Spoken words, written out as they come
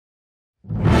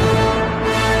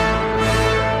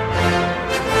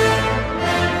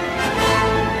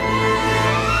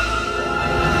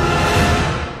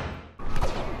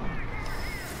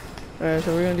Alright,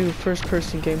 so we're gonna do first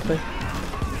person gameplay.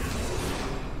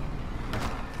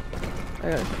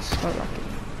 I got a smart rocket.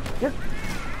 Yeah.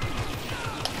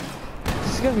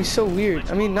 This is gonna be so weird.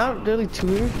 I mean, not really too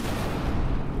weird.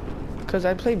 Because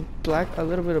I played a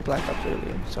little bit of Black Ops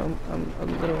earlier, so I'm a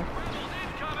little...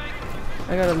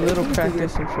 I got a little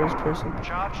practice in first person.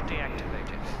 Charge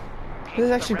deactivated. This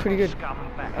is actually pretty good.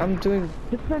 I'm doing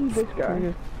Defend this guy. pretty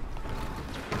good.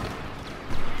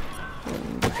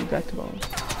 Get you back to bombs.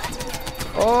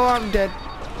 Oh, I'm dead.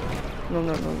 No.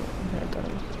 Yeah, I thought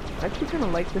I was. I actually kind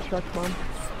of like the shock bomb.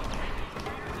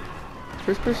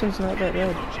 First person's not that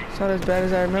bad. It's not as bad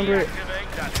as I remember it.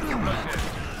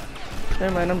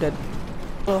 Never mind, I'm dead.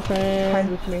 Hide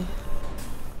with me.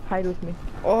 Hide with me.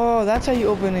 Oh, that's how you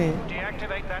open it.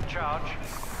 Deactivate that charge.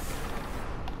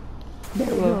 There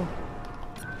we go.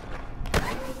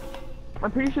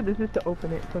 I'm pretty sure this is to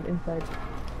open it from inside.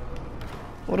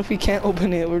 What if we can't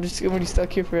open it? We're just gonna be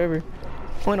stuck here forever.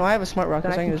 Oh no, I have a smart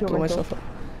rocket, so I can just blow myself up.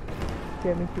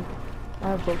 Yeah, me too. I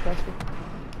have both faster.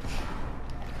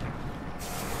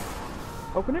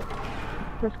 Open it.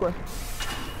 Press square.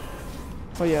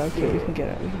 Oh yeah, okay, we can get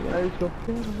it. Let's go.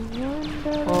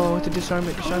 Oh, to disarm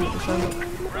it.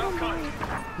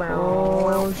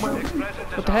 Oh, shit.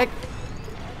 What the heck?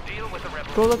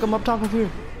 Bro, look, I'm up top of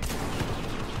here.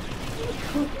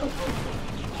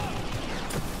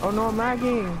 Oh no, I'm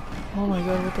lagging. Oh my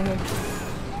god, what the heck?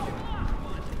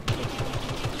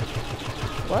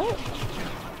 What?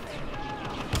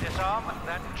 Disarm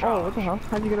that charge. Oh, what the hell?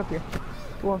 How'd you get up here?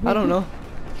 Well, I don't know.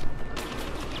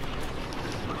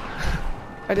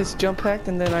 I just jump packed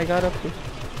and then I got up here.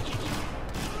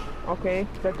 Okay,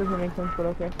 that doesn't make sense, but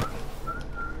okay.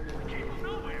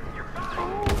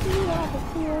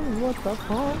 What the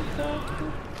fuck?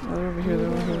 They're over here, they're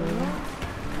over here.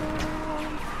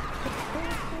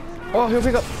 Oh, he'll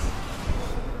pick up.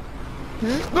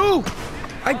 No!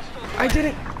 I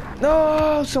didn't.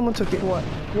 No, someone took it. What?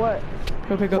 What?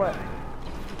 He'll pick up.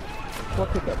 What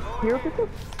pick up? Hero pick up?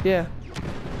 Yeah.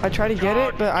 I tried to get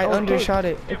it, but I undershot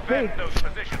it. It's fake.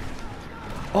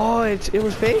 Oh, it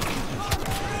was fake?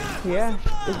 Yeah,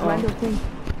 it's Lando's thing.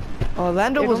 Oh,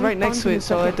 Lando was right next to it,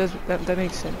 so it does. that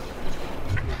makes sense.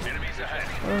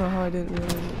 I don't know how I didn't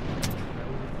realize it.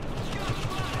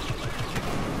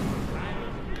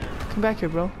 Come back here,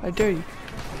 bro. I dare you.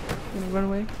 You gonna run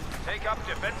away? Take up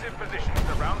defensive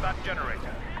positions around that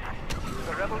generator.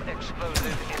 The rebel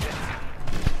explosive is in.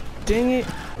 Dang it.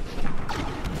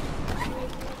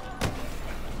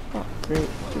 Oh, great.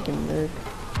 Freaking nerd.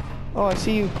 Oh, I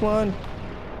see you. Come on.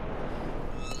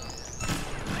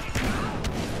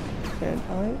 And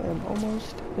I am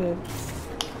almost dead.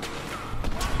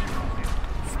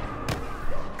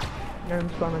 I'm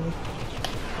spawning me.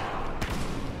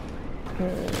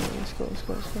 Let's go.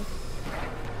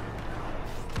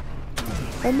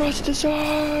 I must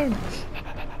disarm!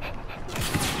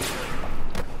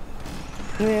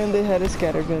 Man, they had a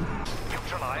scatter gun.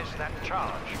 Neutralize that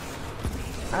charge.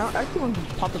 I actually want to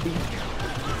pop a beam.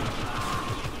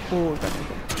 Oh, got it.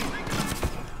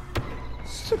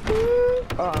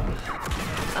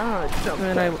 Jump.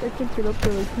 Man, I can get up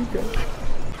there like you guys.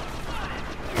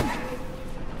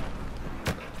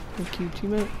 Thank you,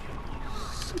 teammate.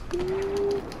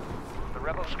 The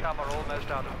rebel scum are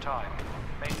almost out of time.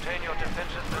 Maintain your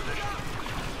defensive position.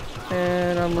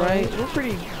 And I'm right. We're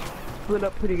pretty split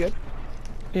up pretty good.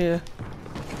 Yeah.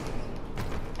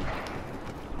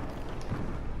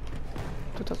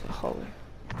 But that's a hallway.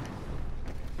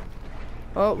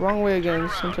 Oh, wrong way again.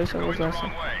 Someplace I was last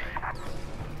time.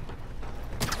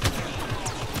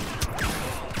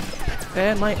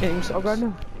 And my aim sucks. Oh god,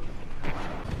 no.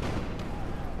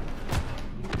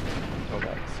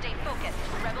 Stay focused.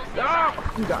 Rebels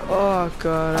Ah! You got me. Oh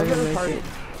god, I got a didn't make target. it.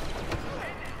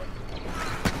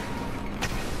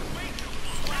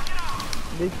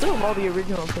 They still have all the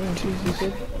original things.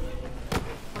 Jesus.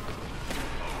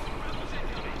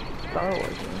 Star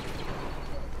Wars, man.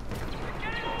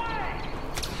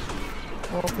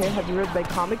 Okay, have you read like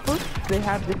comic books? They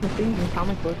have different things in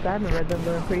comic books. I haven't read them,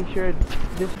 but I'm pretty sure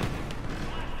this.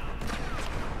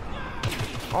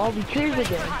 All the trees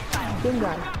again. Good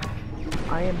guy.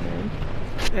 I am man.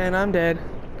 And I'm dead.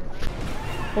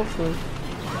 Hopefully.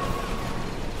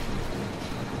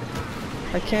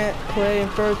 I can't play in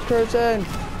first person.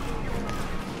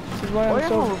 This is why I'm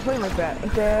so we're playing like that.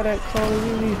 bad at Call of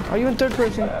Duty. Are you in third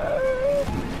person?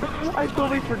 I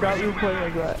totally forgot you were playing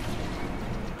like that.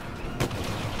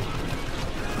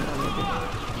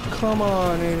 Come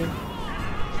on, Aiden.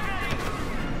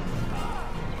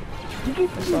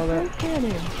 I saw that.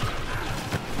 Cannon.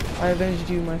 I avenged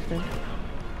you, my friend.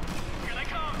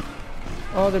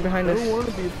 Oh, they're behind I us. don't want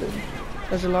to be a thing.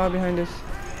 There's a lot behind us.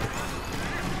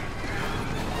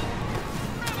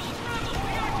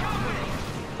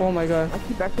 Oh my god. I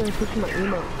keep accidentally pushing my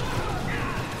emote.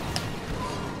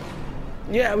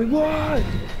 Yeah, we won!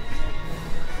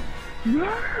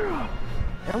 Yeah!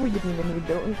 And we didn't even need,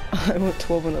 don't we? I went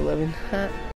 12 and 11.